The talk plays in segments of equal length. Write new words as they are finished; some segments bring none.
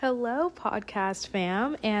Hello, podcast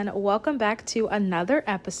fam, and welcome back to another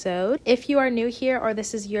episode. If you are new here or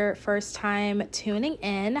this is your first time tuning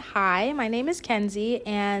in, hi, my name is Kenzie,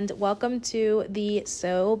 and welcome to the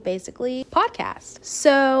So Basically podcast.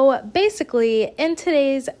 So basically, in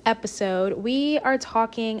today's episode, we are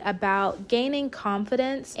talking about gaining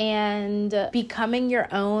confidence and becoming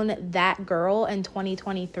your own that girl in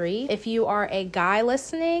 2023. If you are a guy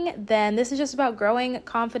listening, then this is just about growing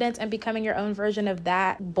confidence and becoming your own version of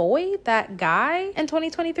that boy, that guy in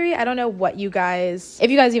 2023. I don't know if you guys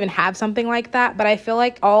even have something like that, but I feel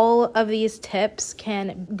like all of these tips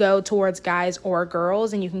can go towards guys or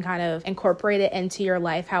girls, and you can kind of incorporate it into your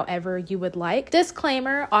life however you would like.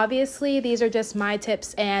 Disclaimer, obviously these are just my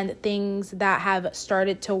tips and things that have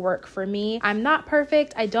started to work for me. I'm not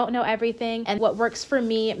perfect, I don't know everything, and what works for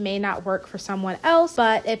me may not work for someone else,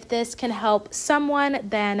 but if this can help someone,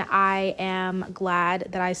 then I am glad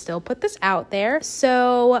that I still put this out there.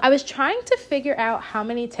 So I was trying to figure out how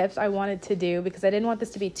many tips I wanted to do because I didn't want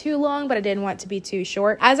this to be too long, but I didn't want it to be too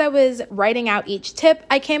short. As I was writing out each tip,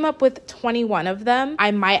 I came up with 21 of them.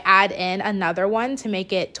 I might add in another one to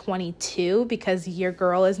make it 22 because your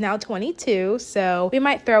girl is now 22. So we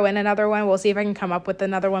might throw in another one. We'll see if I can come up with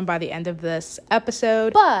another one by the end of this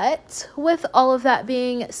episode. But with all of that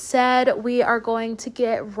being said, we are going to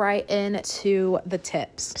get right into the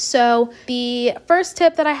tips. So the first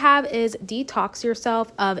tip that I have is detox yourself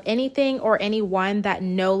of anything or anyone that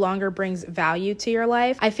no longer brings value to your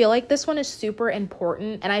life. I feel like this one is super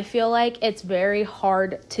important, and I feel like it's very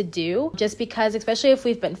hard to do just because, especially if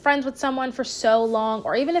we've been friends with someone for so long,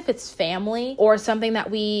 or even if it's family or something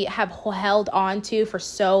that we have held on to for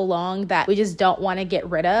so long that we just don't want to get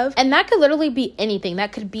rid of. And that could literally be anything.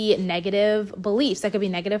 That could be negative beliefs. That could be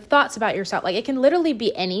negative thoughts about yourself. Like, it can literally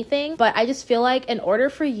be anything. But I just feel like in order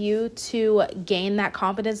for you to gain that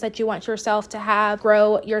confidence that you want yourself to have,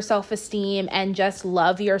 grow your self-esteem, and just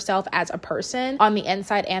love yourself as a person on the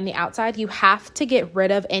inside and the outside, you have to get rid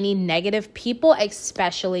of any negative people,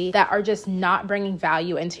 especially that are just not bringing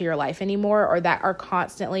value into your life anymore, or that are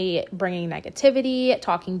constantly bringing negativity,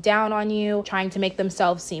 talking down on you, trying to make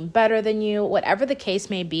themselves seem better than you. Whatever the case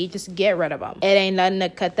may be, just get rid of them. It ain't nothing to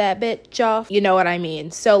cut that bitch off. You know what I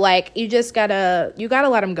mean? So like, you gotta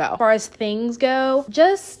let them go. As far as things go,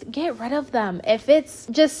 just get rid of them. If it's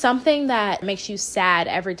just something that makes you sad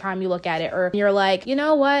every time you look at it, or you're like, you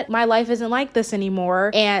know what, my life isn't like this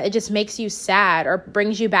anymore, and it just makes you sad or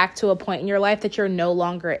brings you back to a point in your life that you're no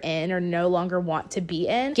longer in or no longer want to be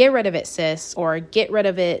in, get rid of it, sis, or get rid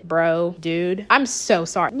of it, bro, dude. I'm so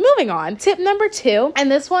sorry. Moving on. Tip number 2,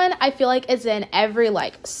 and this one I feel like is in every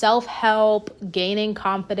self-help, gaining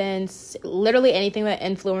confidence, literally anything that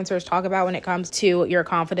influencers talk about when it comes to your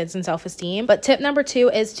confidence and self-esteem. But tip number 2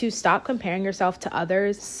 is to stop comparing yourself to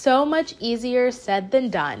others. So much easier said than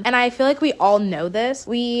done. And I feel like we all know this.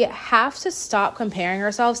 We have to stop comparing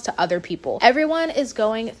ourselves to other people. Everyone is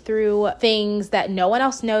going through things that no one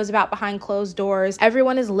else knows about behind closed doors.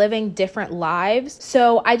 Everyone is living different lives.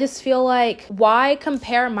 So I just feel like, why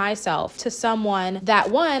compare myself to someone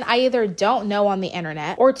that, one, I either don't know on the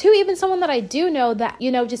internet, or two, even someone that I do know that,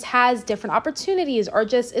 just has different opportunities or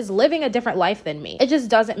just is living a different life than me. It just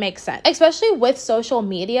doesn't make sense. Especially with social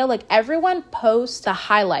media, everyone posts the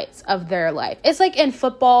highlights of their life. It's like in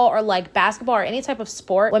football or basketball or any type of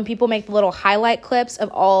sport, when people make the little highlight clips of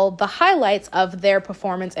all the highlights of their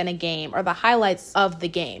performance in a game or the highlights of the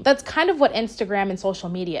game. That's kind of what Instagram and social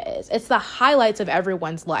media is. It's the highlights of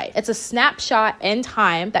everyone's life. It's a snapshot in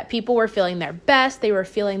time that people were feeling their best. They were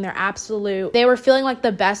feeling like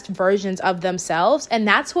the best versions of themselves. And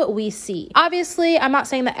that's what we see. Obviously, I'm not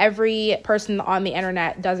saying that every person on the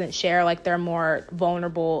internet doesn't share their more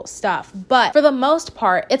vulnerable stuff, but for the most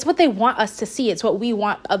part, it's what they want us to see. It's what we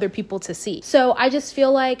want other people to see. So I just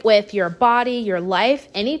feel like with your body, your life,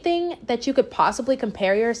 anything that you could possibly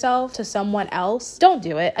compare yourself to someone else, don't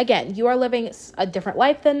do it. Again, you are living a different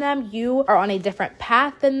life than them. You are on a different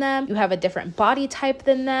path than them. You have a different body type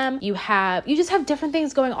than them. You just have different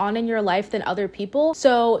things going on in your life than other people.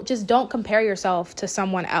 So just don't compare yourself to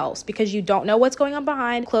someone else because you don't know what's going on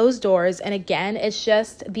behind closed doors. And again, it's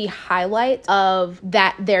just the highlight of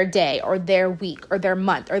their day or their week or their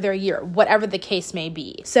month or their year, whatever the case may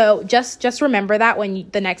be. So just remember that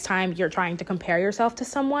the next time you're trying to compare yourself to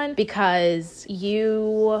someone, because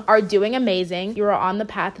you are doing amazing. You are on the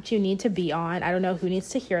path that you need to be on. I don't know who needs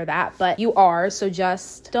to hear that, but you are. So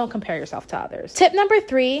just don't compare yourself to others. Tip number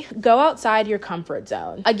 3, go outside your comfort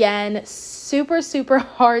zone. Again, super, super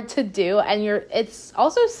hard to do. And it's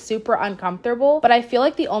also super uncomfortable, but I feel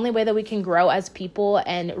like the only way that we can grow as people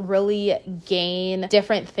and really gain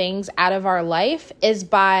different things out of our life is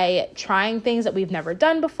by trying things things that we've never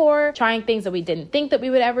done before, trying things that we didn't think that we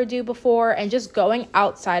would ever do before, and just going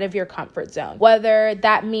outside of your comfort zone. Whether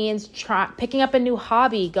that means picking up a new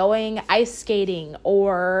hobby, going ice skating,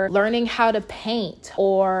 or learning how to paint,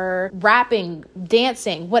 or rapping,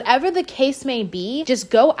 dancing, whatever the case may be, just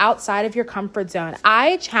go outside of your comfort zone.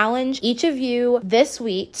 I challenge each of you this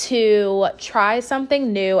week to try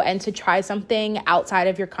something new and to try something outside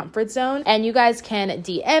of your comfort zone. And you guys can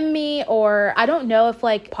DM me, or I don't know if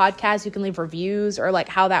like podcasts you can leave reviews or like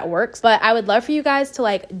how that works, but I would love for you guys to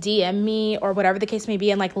like DM me or whatever the case may be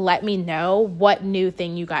and like let me know what new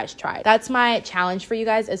thing you guys tried. That's my challenge for you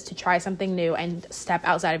guys, is to try something new and step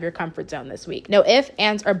outside of your comfort zone this week. No ifs,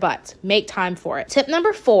 ands, or buts. Make time for it. Tip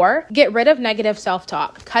number 4, get rid of negative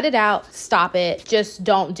self-talk. Cut it out. Stop it. Just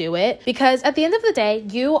don't do it. Because at the end of the day,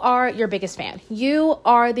 you are your biggest fan. You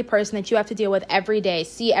are the person that you have to deal with every day,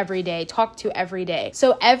 see every day, talk to every day.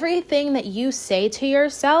 So everything that you say to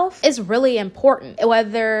yourself is really important,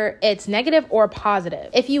 whether it's negative or positive.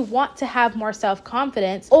 If you want to have more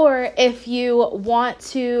self-confidence, or if you want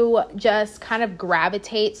to just kind of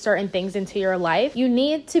gravitate certain things into your life, you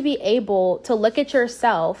need to be able to look at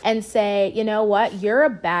yourself and say, you know what, you're a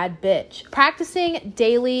bad bitch. Practicing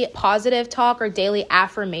daily positive talk or daily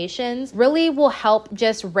affirmations really will help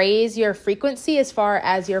just raise your frequency as far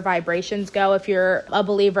as your vibrations go, if you're a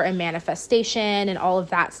believer in manifestation and all of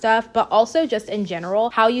that stuff. But also just in general,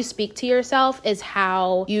 how you speak to yourself is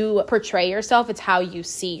how you portray yourself. It's how you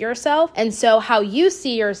see yourself. And so how you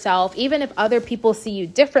see yourself, even if other people see you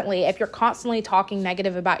differently, if you're constantly talking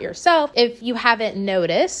negative about yourself, if you haven't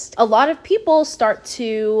noticed, a lot of people start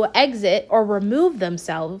to exit or remove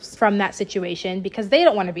themselves from that situation because they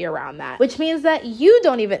don't want to be around that, which means that you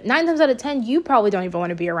don't even, 9 times out of 10, you probably don't even want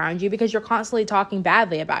to be around you because you're constantly talking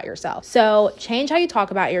badly about yourself. So change how you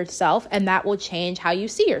talk about yourself, and that will change how you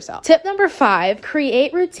see yourself. Tip number 5,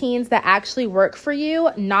 create routines that actually work for you,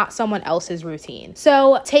 not someone else's routine.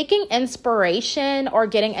 So taking inspiration or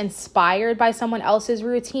getting inspired by someone else's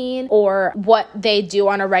routine or what they do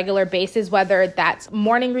on a regular basis, whether that's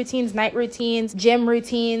morning routines, night routines, gym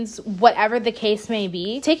routines, whatever the case may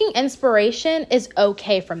be, taking inspiration is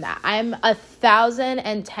okay from that. I'm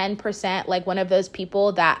 1,010% like one of those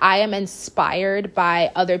people that I am inspired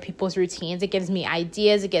by other people's routines. It gives me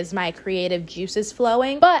ideas. It gives my creative juices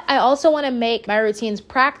flowing. But I also want to make my routines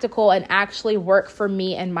practical and actually work for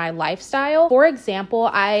me and my lifestyle. For example,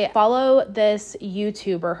 I follow this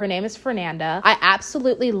YouTuber. Her name is Fernanda. I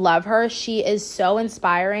absolutely love her. She is so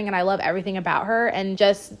inspiring and I love everything about her and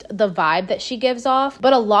just the vibe that she gives off.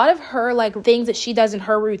 But a lot of her like things that she does in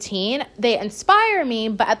her routine, they inspire me,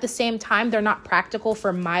 but at the same time, they're not practical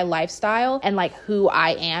for my lifestyle and like who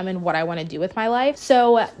I am and what I want to do with my life.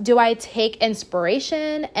 So do I take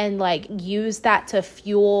inspiration and like use that to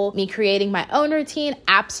fuel me creating my own routine?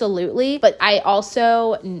 Absolutely. But I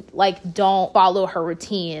also like don't follow her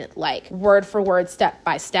routine like word for word, step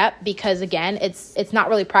by step, because again, it's not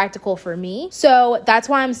really practical for me. So that's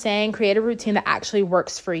why I'm saying create a routine that actually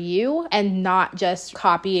works for you and not just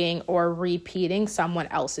copying or repeating someone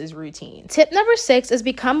else's routine. Tip number 6 is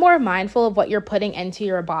become more mindful of what you're putting into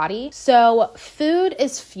your body. So food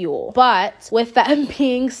is fuel, but with that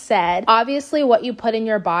being said, obviously what you put in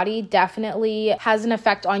your body definitely has an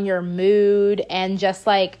effect on your mood and just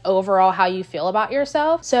like overall how you feel about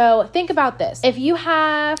yourself. So think about this. If you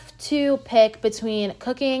have to pick between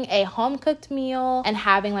cooking a home cooked meal and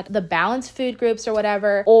having like the balanced food groups or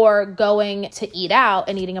whatever, or going to eat out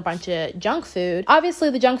and eating a bunch of junk food, obviously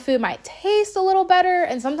the junk food might taste a little better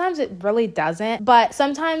and sometimes it really doesn't, but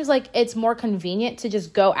sometimes like it's more convenient to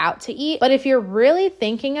just go out to eat. But if you're really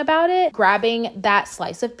thinking about it, grabbing that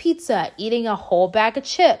slice of pizza, eating a whole bag of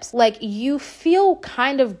chips, like you feel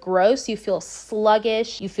kind of gross, you feel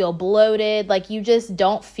sluggish, you feel bloated, like you just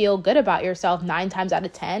don't feel good about yourself 9 times out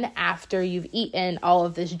of 10 after you've eaten all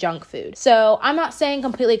of this junk food. So I'm not saying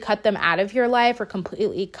completely cut them out of your life or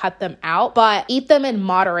completely cut them out, but eat them in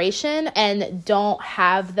moderation and don't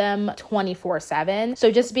have them 24/7.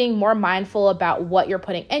 So just being more mindful about what you're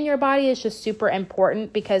putting in your body is just super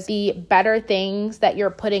important, because the better things that you're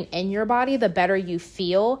putting in your body, the better you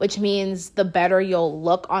feel, which means the better you'll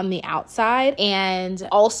look on the outside. And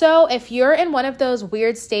also, if you're in one of those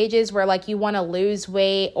weird stages where like you want to lose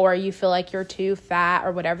weight or you feel like you're too fat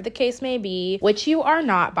or whatever the case may be, which you are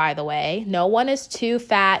not, by the way, no one is too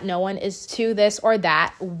fat, no one is too this or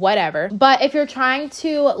that, whatever. But if you're trying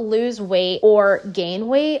to lose weight or gain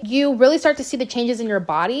weight, you really start to see the changes in your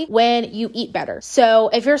body when you eat better. So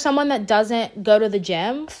if you're someone that doesn't go to the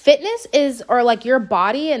gym, fitness is, or like your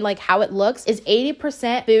body and like how it looks is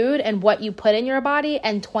 80% food and what you put in your body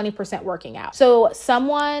and 20% working out. So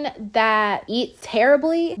someone that eats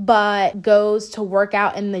terribly athlete but goes to work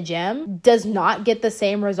out in the gym does not get the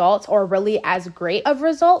same results or really as great of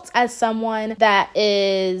results as someone that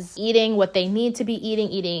is eating what they need to be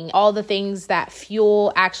eating all the things that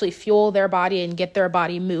actually fuel their body and get their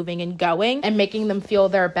body moving and going and making them feel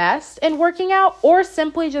their best and working out, or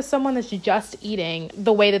simply just someone that's just eating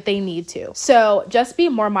the way that they need to. So just be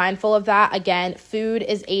more mindful of that. Again, food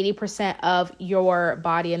is 80% of your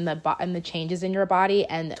body and the changes in your body,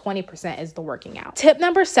 and 20% is the working out. Tip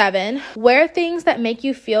number 7, wear things that make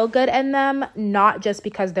you feel good in them, not just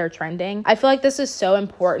because they're trending. I feel like this is so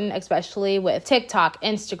important, especially with TikTok,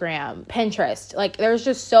 Instagram, Pinterest. Like there's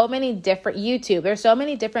just so many different YouTube. There's so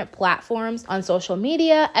many different platforms on social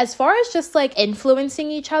media as far as just like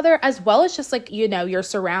influencing each other, as well as just like, your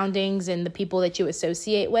surroundings and the people that you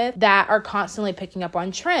associate with that are constantly picking up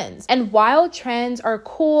on trends. And while trends are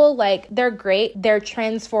cool, like they're great, they're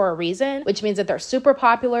trends for a reason, which means that they're super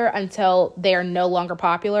popular until they are no longer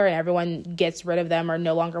popular and everyone gets rid of them or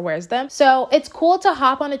no longer wears them. So it's cool to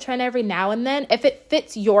hop on a trend every now and then if it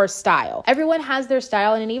fits your style. Everyone has their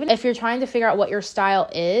style, and even if you're trying to figure out what your style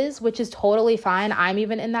is, which is totally fine. I'm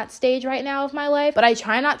even in that stage right now of my life, but I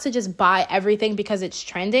try not to just buy everything because it's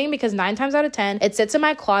trending, because 9 times out of 10, it sits in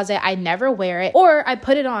my closet. I never wear it, or I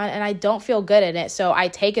put it on and I don't feel good in it. So I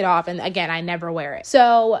take it off and again, I never wear it.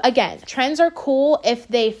 So again, trends are cool if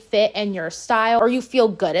they fit in your style or you feel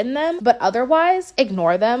good in them, but otherwise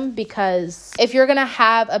ignore them, because if you're going to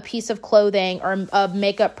have a piece of clothing or a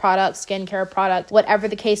makeup product, skincare product, whatever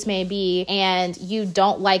the case may be, and you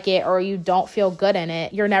don't like it or you don't feel good in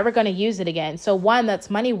it, you're never going to use it again. So 1, that's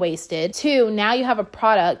money wasted. 2, now you have a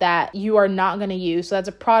product that you are not going to use. So that's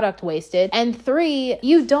a product wasted. And 3,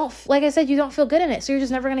 you don't feel good in it. So you're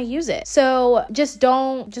just never going to use it. So just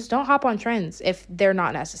don't hop on trends if they're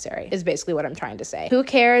not necessary, is basically what I'm trying to say. Who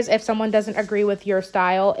cares if someone doesn't agree with your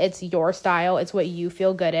style? It's your style. It's what you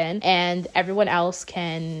feel good in, and everyone else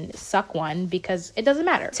can suck one because it doesn't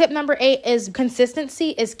matter. Tip number 8 is consistency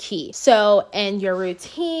is key. So in your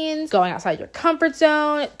routines, going outside your comfort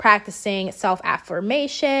zone, practicing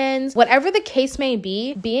self-affirmations, whatever the case may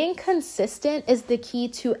be, being consistent is the key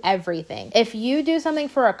to everything. If you do something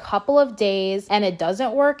for a couple of days and it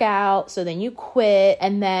doesn't work out, so then you quit,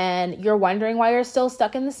 and then you're wondering why you're still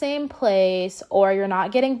stuck in the same place or you're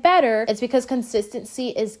not getting better, it's because consistency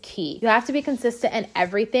is key. You have to be consistent in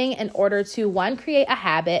everything in order to, 1, create a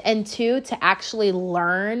habit, and 2, to actually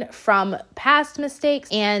learn from past mistakes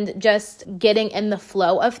and just getting in the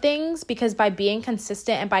flow of things, because by being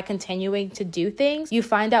consistent and by continuing to do things, you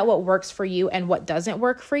find out what works for you and what doesn't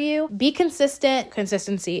work for you. Be consistent.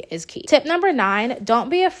 Consistency is key. Tip number 9, don't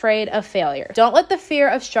be afraid of failure. Don't let the fear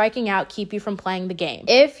of striking out keep you from playing the game.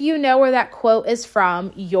 If you know where that quote is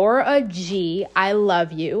from, you're a G. I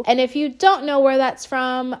love you. And if you don't know where that's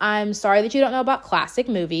from, I'm sorry that you don't know about classic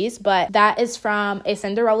movies, but that is from A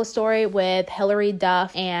Cinderella Story with Hilary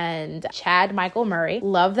Duff and Chad Michael Murray.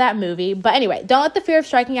 Love that movie. But anyway, don't let the fear of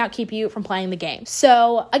striking out keep you from playing the game.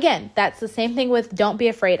 So again, that's the same thing with don't be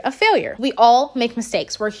afraid of failure. We all make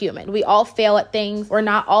mistakes. We're human. We all fail at things. We're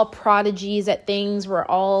not all prodigies at things. We're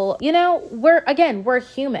all, we're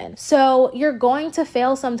human. So you're going to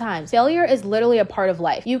fail sometimes. Failure is literally a part of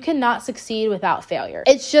life. You cannot succeed without failure.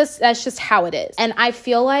 That's just how it is. And I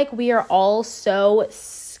feel like we are all so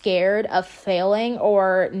scared of failing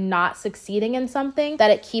or not succeeding in something that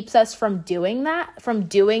it keeps us from doing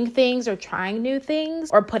things or trying new things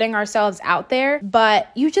or putting ourselves out there. But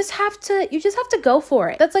you just have to go for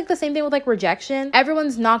it. That's like the same thing with like rejection.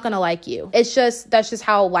 Everyone's not going to like you. That's just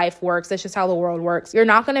how life works. That's just how the world works. You're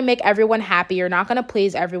not going to make everyone happy. You're not going to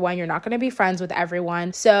please everyone. You're not going to be friends with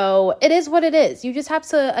everyone. So it is what it is. You just have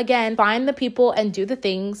to, again, find the people and do the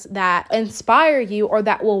things that inspire you or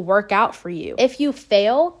that will work out for you. If you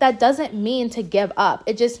fail, that doesn't mean to give up.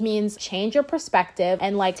 It just means change your perspective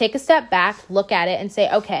and like take a step back, look at it and say,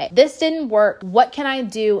 okay, this didn't work. What can I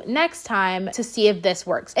do next time to see if this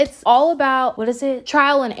works? It's all about,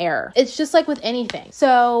 trial and error. It's just like with anything.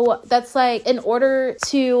 So that's like, in order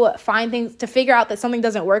to find things, to figure out that something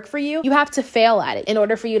doesn't work for you, you have to fail at it in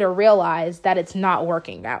order for you to realize that it's not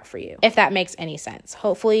working out for you. If that makes any sense.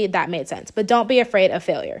 Hopefully that made sense, but don't be afraid of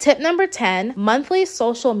failure. Tip number 10, monthly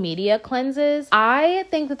social media cleanses. I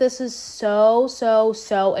think that this is so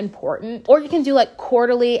important. Or you can do like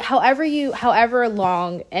quarterly, however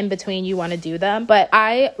long in between you want to do them. But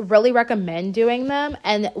I really recommend doing them.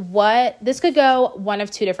 And this could go one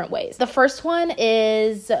of 2 different ways. The first one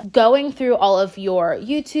is going through all of your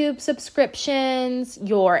YouTube subscriptions,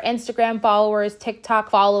 your Instagram followers,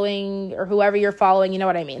 TikTok following, or whoever you're following, you know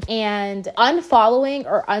what I mean? And unfollowing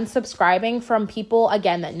or unsubscribing from people,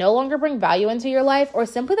 again, that no longer bring value into your life or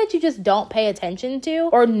simply that you just don't pay attention to.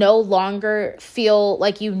 or no longer feel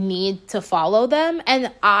like you need to follow them.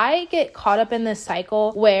 And I get caught up in this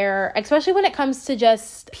cycle where, especially when it comes to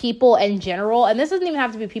just people in general, and this doesn't even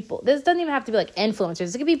have to be people, this doesn't even have to be like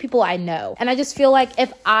influencers, it could be people I know. And I just feel like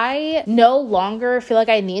if I no longer feel like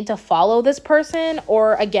I need to follow this person,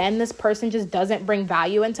 or again, this person just doesn't bring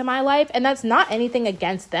value into my life, and that's not anything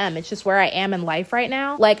against them, it's just where I am in life right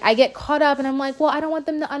now. Like, I get caught up and I'm like, well, I don't want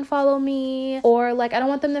them to unfollow me, or like, I don't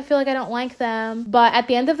want them to feel like I don't like them. But at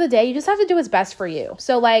the end of the day, you just have to do what's best for you.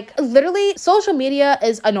 So like, literally, social media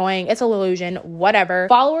is annoying. It's an illusion, whatever.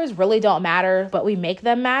 Followers really don't matter, but we make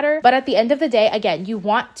them matter. But at the end of the day, again, you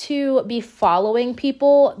want to be following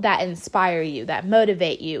people that inspire you, that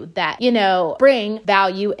motivate you, that, you know, bring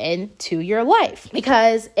value into your life.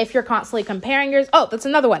 Because if you're constantly comparing that's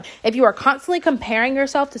another one. If you are constantly comparing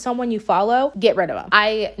yourself to someone you follow, get rid of them.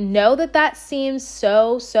 I know that seems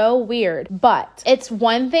so weird, but it's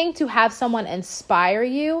one thing to have someone inspire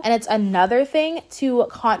you, and it's another thing to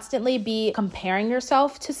constantly be comparing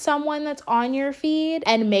yourself to someone that's on your feed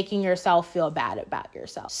and making yourself feel bad about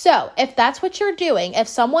yourself. So if that's what you're doing, if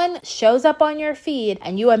someone shows up on your feed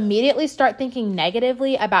and you immediately start thinking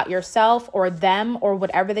negatively about yourself or them or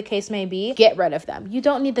whatever the case may be, get rid of them. You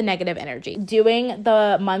don't need the negative energy. Doing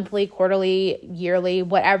the monthly, quarterly, yearly,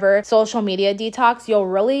 whatever social media detox, you'll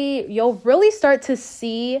really start to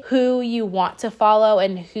see who you want to follow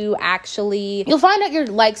and who actually, you'll find out your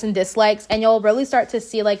likes and dislikes, and you'll really start to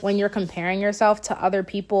see like when you're comparing yourself to other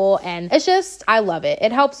people. And it's just, I love it.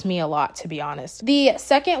 It helps me a lot, to be honest. The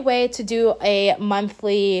second way to do a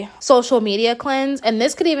monthly social media cleanse, and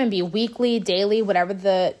this could even be weekly, daily, whatever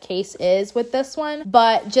the case is with this one,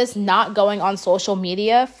 but just not going on social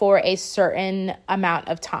media for a certain amount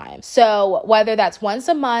of time. So whether that's once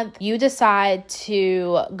a month, you decide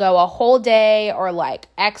to go a whole day or like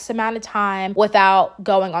X amount of time without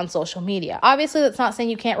going on social media. Obviously, that's not saying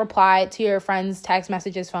you can't reply to your friends' text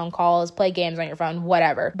messages, phone calls, play games on your phone,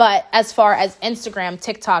 whatever. But as far as Instagram,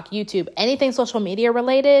 TikTok, YouTube, anything social media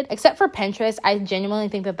related, except for Pinterest, I genuinely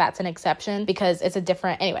think that that's an exception because it's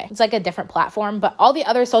it's like a different platform. But all the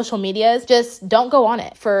other social medias, just don't go on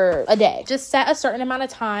it for a day. Just set a certain amount of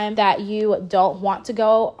time that you don't want to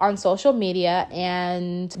go on social media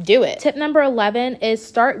and do it. Tip number 11 is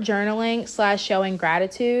start journaling / showing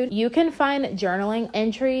gratitude. You can find journaling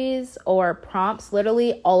entries or prompts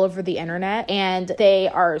literally all over the internet, and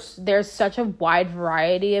there's such a wide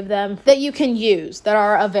variety of them that you can use that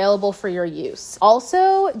are available for your use.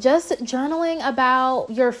 Also, just journaling about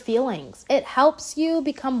your feelings. It helps you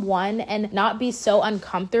become one and not be so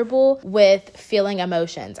uncomfortable with feeling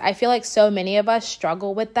emotions. I feel like so many of us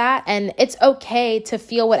struggle with that, and it's okay to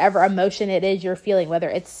feel whatever emotion it is you're feeling, whether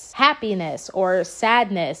it's happiness or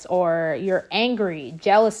sadness or you're angry,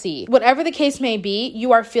 jealousy, whatever the case may be,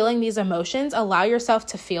 you are feeling these emotions. Allow yourself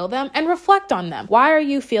to feel them and reflect on them. Why are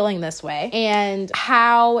you feeling this way? And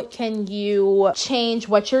how can you change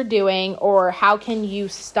what you're doing, or how can you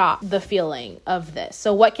stop the feeling of this?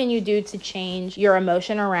 So what can you do to change your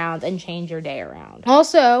emotion around and change your day around?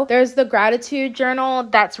 Also, there's the gratitude journal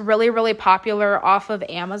that's really popular off of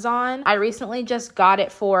Amazon. I recently just got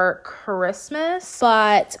it for Christmas,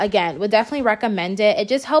 but again, would definitely recommend it. It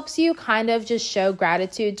just helps you kind of just show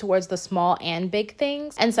gratitude towards the small and big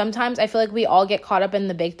things. And sometimes I feel like we all get caught up in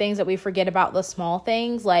the big things that we forget about the small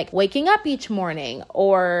things, like waking up each morning,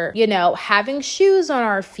 or, you know, having shoes on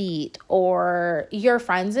our feet, or your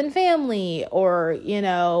friends and family, or, you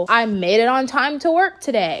know, I made it on time to work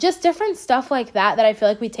today. Just different stuff like that I feel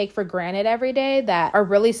like we take for granted every day that are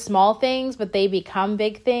really small things, but they become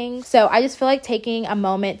big things. So I just feel like taking a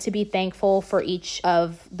moment to be thankful for each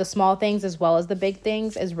of the small things as well as the big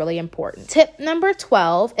things is really important. Tip number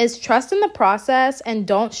 12 is trust in the process and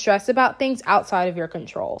don't stress about things outside of your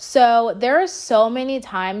control. So there are so many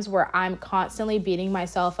times where I'm constantly beating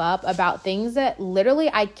myself up about things that literally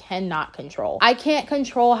I cannot control. I can't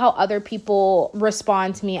control how other people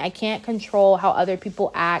respond to me. I can't control how other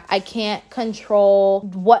people act. I can't control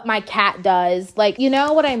what my cat does. Like, you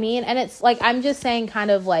know what I mean? And it's like, I'm just saying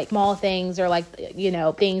kind of like small things, or like, you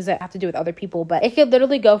know, things that have to do with other people, but it could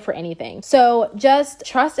literally go for anything. So just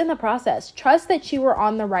trust in the process. Trust that you were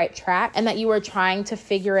on the right track and that you were trying to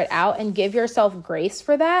figure it out, and give yourself grace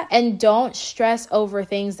for that. And don't stress over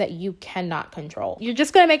things that you cannot control. You're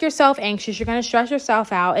just going to make yourself anxious. You're going to stress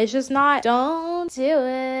yourself out. It's just not, don't do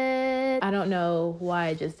it. it. I don't know why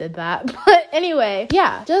I just did that. But anyway,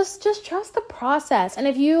 yeah, just trust the process. And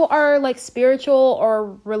if you are like spiritual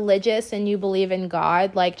or religious and you believe in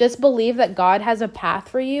God, like just believe that God has a path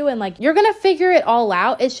for you and like you're gonna figure it all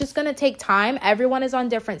out. It's just gonna take time. Everyone is on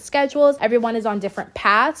different schedules. Everyone is on different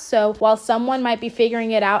paths. So while someone might be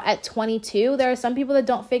figuring it out at 22, there are some people that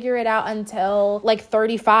don't figure it out until like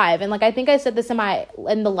 35. And like I think I said this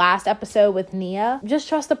in the last episode with Nia. Just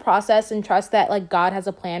trust the process and trust that like God has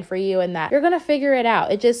a plan for you and that you're gonna figure it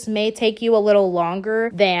out. It just may take you a little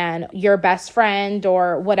longer than your best friend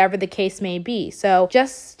or whatever the case may be. So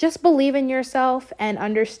just believe in yourself and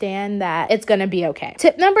understand that it's gonna be okay.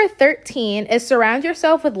 Tip number 13 is surround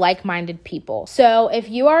yourself with like-minded people. So if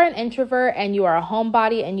you are an introvert and you are a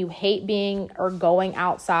homebody and you hate being or going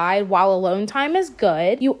outside, while alone time is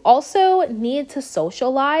good, you also need to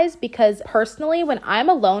socialize, because personally, when I'm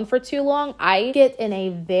alone for too long, I get in a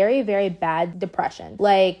very, very bad depression.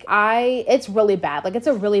 It's really bad. Like it's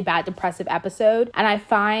a really bad depressive episode. And I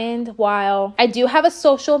find while I do have a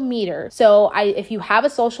social meter, so if you have a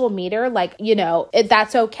social meter, like, you know,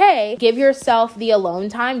 that's okay. Give yourself the alone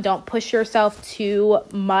time. Don't push yourself too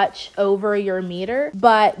much over your meter,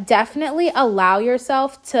 but definitely allow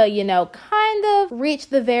yourself to, you know, kind of reach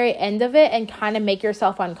the very end of it and kind of make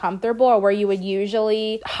yourself uncomfortable, or where you would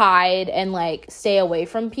usually hide and like stay away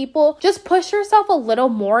from people. Just push yourself a little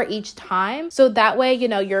more each time. So that way, you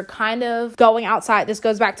know, you're kind of going outside. This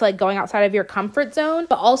goes back to like going outside of your comfort zone,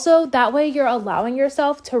 but also that way you're allowing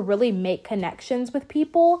yourself to really make connections with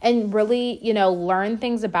people and really, you know, learn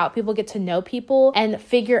things about people, get to know people and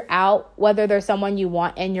figure out whether there's someone you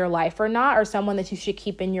want in your life or not, or someone that you should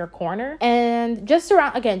keep in your corner. And just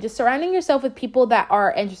surrounding yourself with people that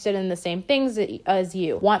are interested in the same things as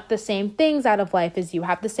you, want the same things out of life as you,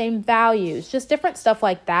 have the same values, just different stuff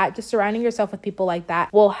like that. Just surrounding yourself with people like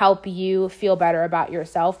that will help you feel better about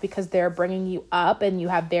yourself, because they're bringing you up and you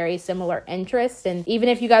have very similar interests. And even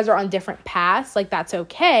if you guys are on different paths, like that's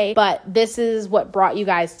okay, but this is what brought you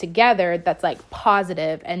guys together, that's like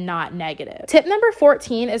positive and not negative. Tip number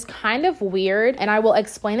 14 is kind of weird, and I will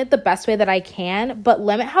explain it the best way that I can, but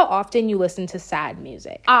limit how often you listen to sad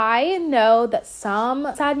music. I know that some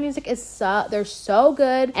sad music they're so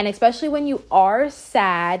good, and especially when you are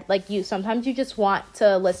sad, like sometimes you just want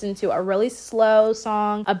to listen to a really slow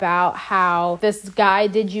song about how this guy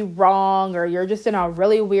did you wrong, or you're just in a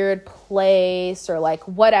really weird place, or like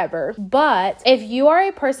whatever. But if you are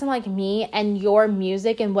a person like me and your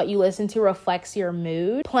music and what you listen to reflects your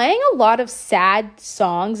mood, playing a lot of sad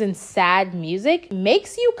songs and sad music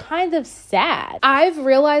makes you kind of sad. I've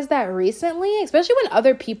realized that recently, especially when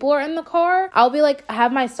other people are in the car, I'll be like,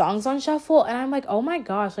 have my songs on shuffle and I'm like, oh my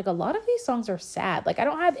gosh, like a lot of these songs are sad. Like I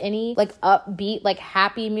don't have any like upbeat, like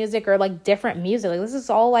happy music or like different music. Like this is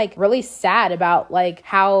all like really sad about like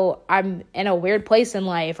how I'm in a weird place in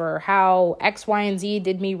life, or how X, Y, and Z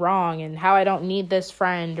did me wrong, and how I don't need this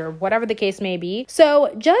friend, or whatever the case may be.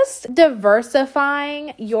 So just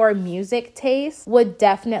diversifying your music taste would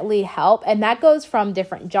definitely help. And that goes from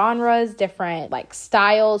different genres, different like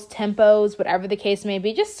styles, tempos, whatever the case may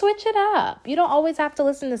be. Just switch it up. You don't always have to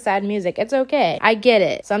listen to sad music. It's okay. I get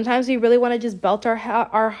it. Sometimes we really want to just belt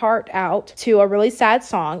our heart out to a really sad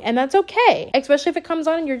song, and that's okay, especially if it comes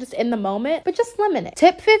on and you're just in the moment, but just limit it.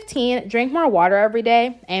 Tip 15, drink more water every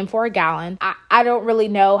day. Aim for a gallon. I don't really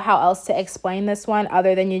know how else to explain this one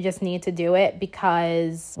other than you just need to do it,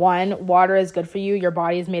 because one, water is good for you. Your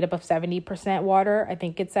body is made up of 70% water. I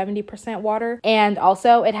think it's 70% water. And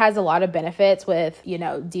also it has a lot of benefits with, you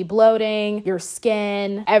know, debloating, your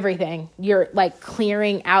skin, everything. You're like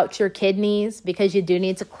clearing out your kidneys, because you do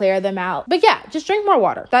need to clear them out. But yeah, just drink more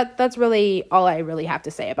water. That's really all I really have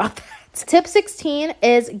to say about that. Tip 16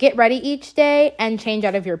 is get ready each day and change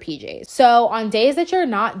out of your PJs. So on days that you're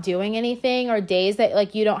not doing anything, or days that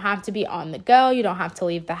like you don't have to be on the go, you don't have to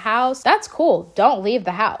leave the house, that's cool. Don't leave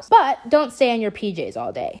the house, but don't stay in your PJs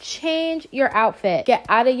all day. Change your outfit. Get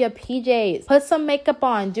out of your PJs. Put some makeup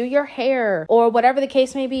on. Do your hair, or whatever the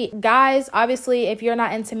case may be. Guys, obviously, if you're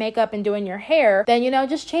not into makeup and doing your hair, then, you know,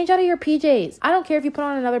 just change out of your PJs. I don't care if you put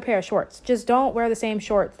on another pair of shorts. Just don't wear the same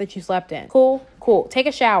shorts that you slept in. Cool. Take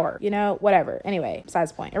a shower, you know, whatever. Anyway, besides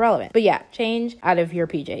the point, irrelevant. But yeah, change out of your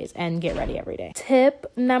PJs and get ready every day.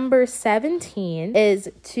 Tip number 17 is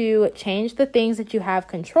to change the things that you have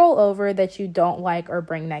control over that you don't like or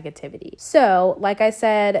bring negativity. So, like I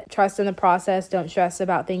said, trust in the process. Don't stress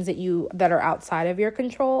about things that are outside of your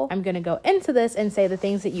control. I'm going to go into this and say the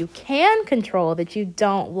things that you can control that you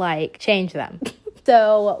don't like, change them.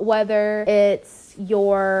 So whether it's,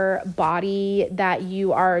 your body that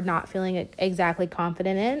you are not feeling exactly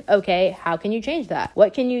confident in. Okay, how can you change that?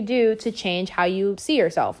 What can you do to change how you see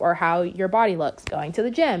yourself or how your body looks? Going to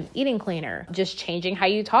the gym, eating cleaner, just changing how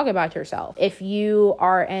you talk about yourself. If you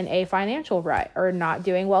are in a financial rut or not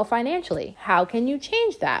doing well financially, how can you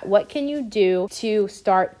change that? What can you do to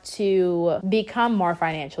start to become more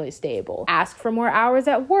financially stable? Ask for more hours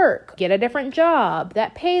at work, get a different job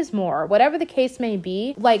that pays more, whatever the case may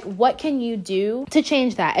be. Like, what can you do to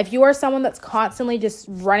change that? If you are someone that's constantly just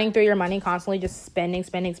running through your money, constantly just spending,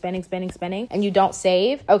 and you don't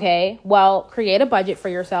save, okay, well, create a budget for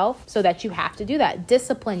yourself so that you have to do that.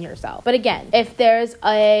 Discipline yourself. But again, if there's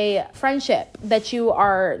a friendship that you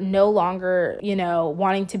are no longer,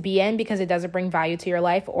 wanting to be in because it doesn't bring value to your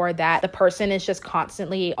life, or that the person is just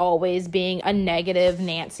constantly always being a negative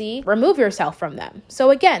Nancy, remove yourself from them. So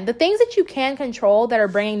again, the things that you can control that are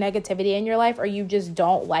bringing negativity in your life or you just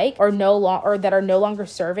don't like or that are no longer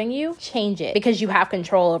serving you, change it because you have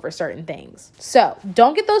control over certain things. So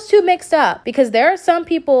don't get those two mixed up, because there are some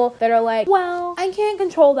people that are like, well, I can't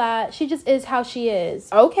control that. She just is how she is.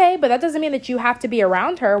 Okay, but that doesn't mean that you have to be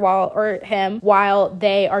around her or him while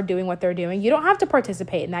they are doing what they're doing. You don't have to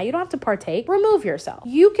participate in that. You don't have to partake. Remove yourself.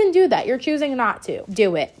 You can do that. You're choosing not to.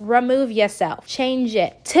 Do it. Remove yourself. Change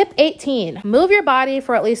it. Tip 18, move your body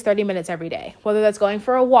for at least 30 minutes every day. Whether that's going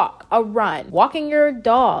for a walk, a run, walking your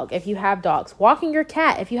dog if you have dogs, walking your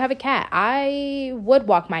cat if you have a cat. I would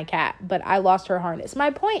walk my cat, but I lost her harness. My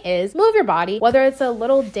point is, move your body, whether it's a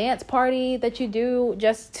little dance party that you do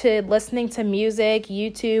just to listening to music,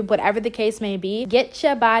 YouTube, whatever the case may be. Get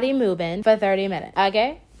your body moving for 30 minutes,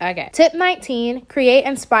 okay? Okay. Tip 19, create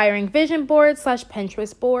inspiring vision boards /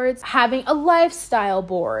 Pinterest boards. Having a lifestyle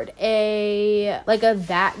board, a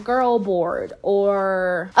that girl board,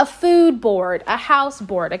 or a food board, a house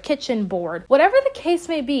board, a kitchen board, whatever the case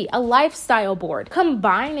may be, a lifestyle board.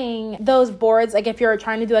 Combining those boards, like if you're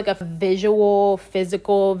trying to do like a visual,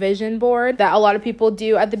 physical vision board that a lot of people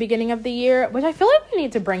do at the beginning of the year, which I feel like we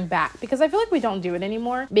need to bring back because I feel like we don't do it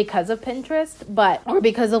anymore because of Pinterest, or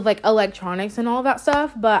because of like electronics and all that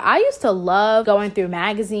stuff. But I used to love going through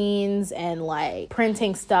magazines and like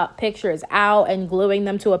printing pictures out and gluing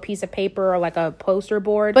them to a piece of paper or like a poster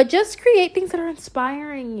board. But just create things that are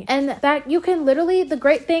inspiring, and that you can literally, the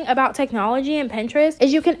great thing about technology and Pinterest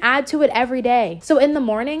is you can add to it every day. So in the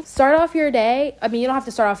morning, start off your day. I mean, you don't have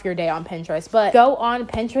to start off your day on Pinterest, but go on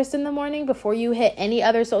Pinterest in the morning before you hit any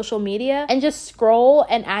other social media and just scroll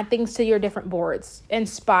and add things to your different boards.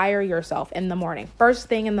 Inspire yourself in the morning. First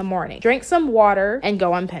thing in the morning. Drink some water and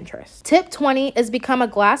go on Pinterest. Tip 20 is become a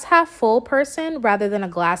glass half full person rather than a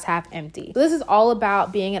glass half empty. So this is all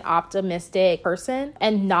about being an optimistic person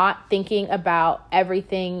and not thinking about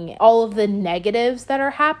everything, all of the negatives that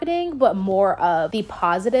are happening, but more of the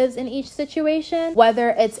positives in each situation.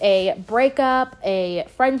 Whether it's a breakup, a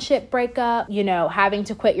friendship breakup, having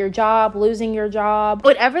to quit your job, losing your job,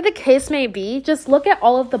 whatever the case may be, just look at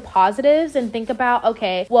all of the positives and think about,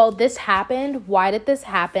 okay, well, this happened. Why did this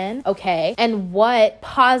happen? Okay. And what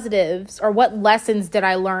positives or what lessons did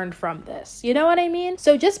I learn from this? You know what I mean?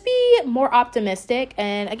 So just be more optimistic,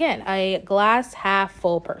 and again, a glass half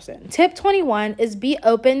full person. Tip 21 is be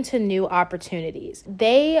open to new opportunities.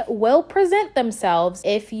 They will present themselves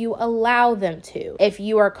if you allow them to. If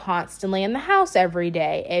you are constantly in the house every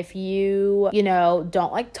day, if you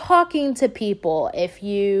don't like talking to people, if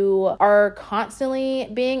you are constantly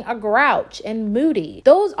being a grouch and moody,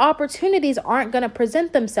 those opportunities aren't going to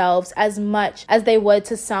present themselves as much as they would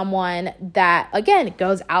to someone that, again,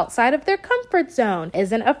 goes outside of their comfort zone,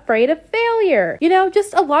 isn't afraid of failure.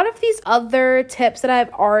 Just a lot of these other tips that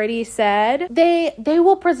I've already said, they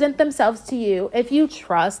will present themselves to you if you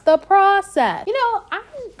trust the process.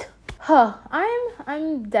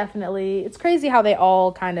 I'm definitely, it's crazy how they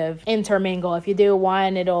all kind of intermingle. If you do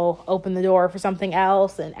one, it'll open the door for something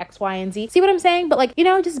else and X, Y, and Z. See what I'm saying? But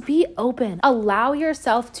just be open. Allow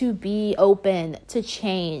yourself to be open to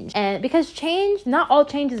change. And because not all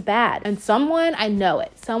change is bad. And I know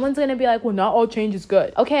it. Someone's going to be like, well, not all change is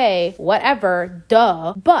good. Okay, whatever,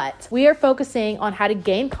 duh. But we are focusing on how to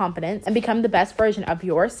gain confidence and become the best version of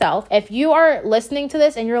yourself. If you are listening to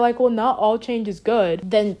this and you're like, well, not all change is good,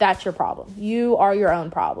 then that's your problem. You are your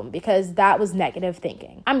own problem, because that was negative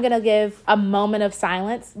thinking. I'm going to give a moment of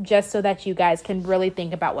silence just so that you guys can really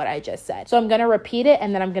think about what I just said. So I'm going to repeat it,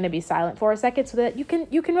 and then I'm going to be silent for a second so that you can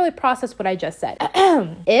really process what I just said.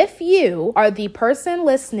 If you are the person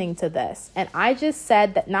listening to this and I just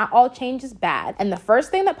said that not all change is bad, and the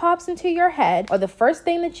first thing that pops into your head or the first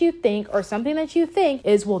thing that you think or something that you think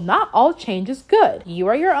is, well, not all change is good. You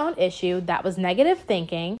are your own issue. That was negative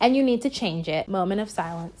thinking and you need to change it. Moment of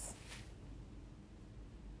silence.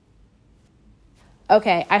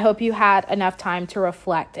 Okay, I hope you had enough time to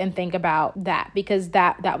reflect and think about that, because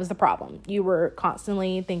that was the problem. You were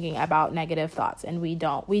constantly thinking about negative thoughts, and we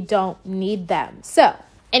don't need them. So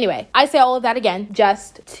anyway, I say all of that again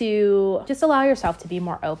just to allow yourself to be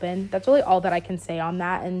more open. That's really all that I can say on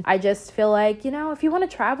that. And I just feel like, if you want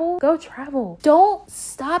to travel, go travel. Don't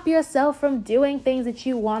stop yourself from doing things that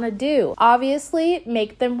you want to do. Obviously,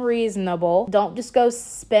 make them reasonable. Don't just go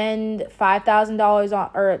spend $5,000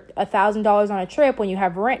 on or $1,000 on a trip when you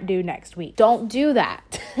have rent due next week. Don't do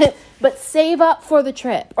that. But save up for the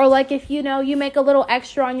trip. Or like if you make a little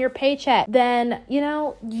extra on your paycheck, then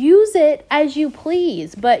use it as you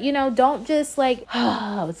please. But don't just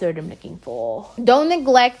what's the word I'm looking for? Don't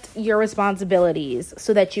neglect your responsibilities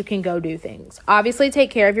so that you can go do things. Obviously, take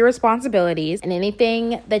care of your responsibilities, and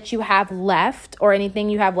anything that you have left or anything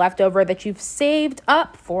you have left over that you've saved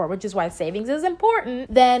up for, which is why savings is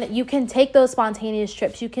important, then you can take those spontaneous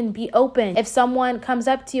trips. You can be open. If someone comes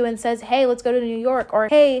up to you and says, hey, let's go to New York, or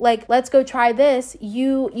hey, let's go try this,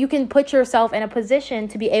 you can put yourself in a position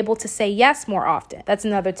to be able to say yes more often. That's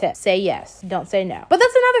another tip. Say yes. Don't say no. But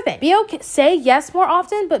that's another thing. Be okay. Say yes more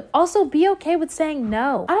often, but also be okay with saying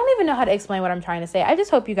no. I don't even know how to explain what I'm trying to say. I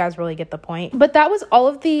just hope you guys really get the point. But that was all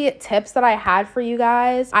of the tips that I had for you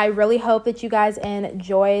guys. I really hope that you guys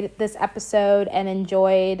enjoyed this episode and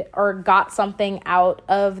enjoyed or got something out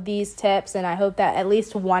of these tips. And I hope that at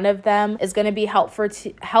least one of them is going to be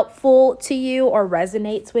helpful to you or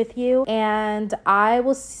resonates with you. And I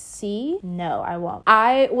will I won't.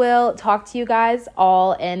 I will talk to you guys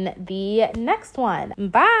all in the next one.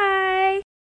 Bye.